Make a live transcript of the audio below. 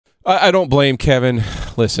I don't blame Kevin.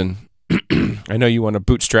 Listen, I know you want to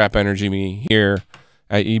bootstrap energy me here.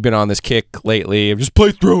 You've been on this kick lately. Just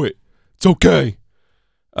play through it. It's okay.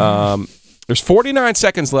 There's 49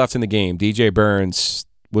 seconds left in the game. DJ Burns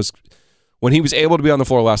when he was able to be on the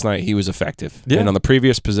floor last night, he was effective. Yeah. And on the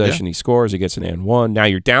previous possession, he scores. He gets an and one. Now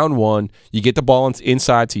you're down one. You get the ball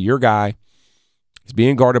inside to your guy. He's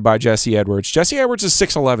being guarded by Jesse Edwards. Jesse Edwards is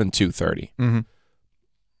 6'11", 230. Mm-hmm.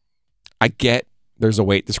 I get there's a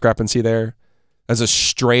weight discrepancy there. That's a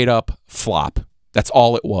straight-up flop. That's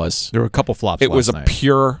all it was. There were a couple flops It was a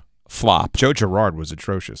pure flop. Joe Girard was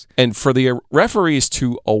atrocious. And for the referees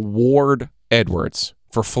to award Edwards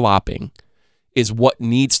for flopping is what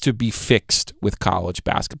needs to be fixed with college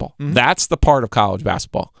basketball. Mm-hmm. That's the part of college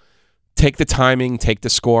basketball. Take the timing, take the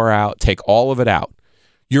score out, take all of it out.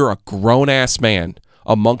 You're a grown-ass man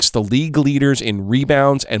amongst the league leaders in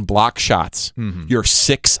rebounds and block shots. Mm-hmm. You're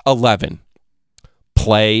 6'11".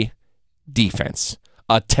 Play defense.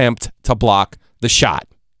 Attempt to block the shot.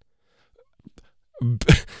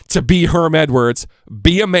 To be Herm Edwards,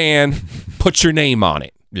 be a man, put your name on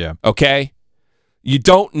it. Yeah. Okay? You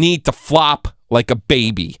don't need to flop like a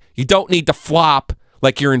baby. You don't need to flop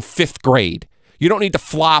like you're in 5th grade. You don't need to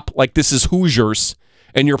flop like this is Hoosiers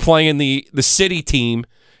and you're playing the city team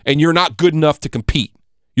and you're not good enough to compete.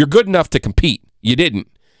 You're good enough to compete. You didn't.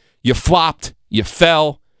 You flopped. You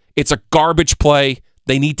fell. It's a garbage play.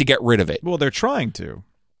 They need to get rid of it. Well, they're trying to.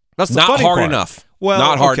 That's the not funny hard part. enough. Well,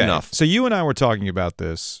 not hard okay. enough. So you and I were talking about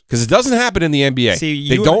this because it doesn't happen in the NBA.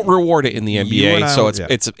 They don't reward it in the NBA, so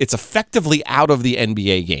it's effectively out of the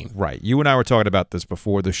NBA game. Right. You and I were talking about this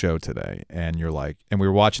before the show today, and you're like, and we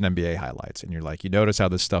were watching NBA highlights, and you're like, you notice how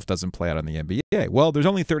this stuff doesn't play out in the NBA. Well, there's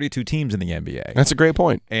only 32 teams in the NBA. That's a great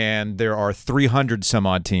point. And there are 300 some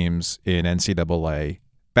odd teams in NCAA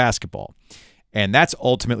basketball. And that's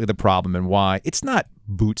ultimately the problem and why it's not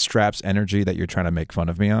bootstraps energy that you're trying to make fun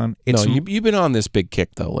of me on. It's, no, you've been on this big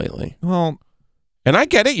kick, though, lately. Well, and I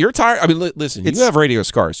get it. You're tired. I mean, listen, you have radio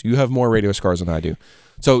scars. You have more radio scars than I do.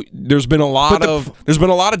 So there's been a lot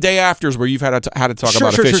of day afters where you've had to talk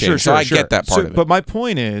about officiating. So I get that part of it. But my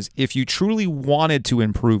point is, if you truly wanted to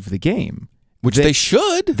improve the game, which they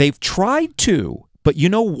should, they've tried to. But you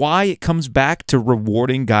know why it comes back to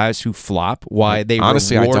rewarding guys who flop? Why they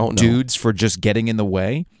reward dudes for just getting in the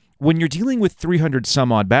way? When you're dealing with 300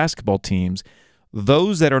 some odd basketball teams,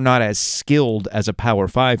 those that are not as skilled as a Power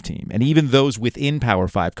 5 team, and even those within Power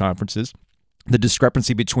 5 conferences, the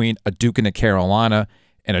discrepancy between a Duke and a Carolina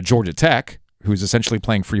and a Georgia Tech, who's essentially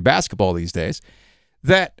playing free basketball these days,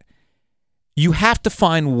 that you have to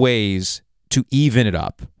find ways to even it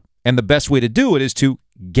up. And the best way to do it is to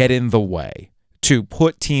get in the way, to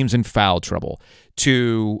put teams in foul trouble,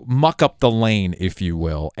 to muck up the lane, if you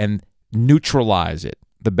will, and neutralize it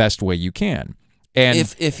the best way you can. And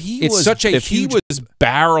if he was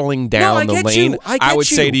barreling down the lane, I would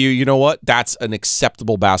say to you, you know what? That's an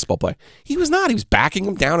acceptable basketball play. He was not. He was backing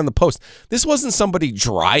him down in the post. This wasn't somebody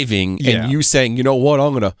driving and you saying, you know what?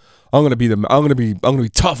 I'm gonna be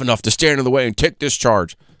tough enough to stand in the way and take this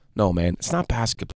charge. No, man, it's not basketball.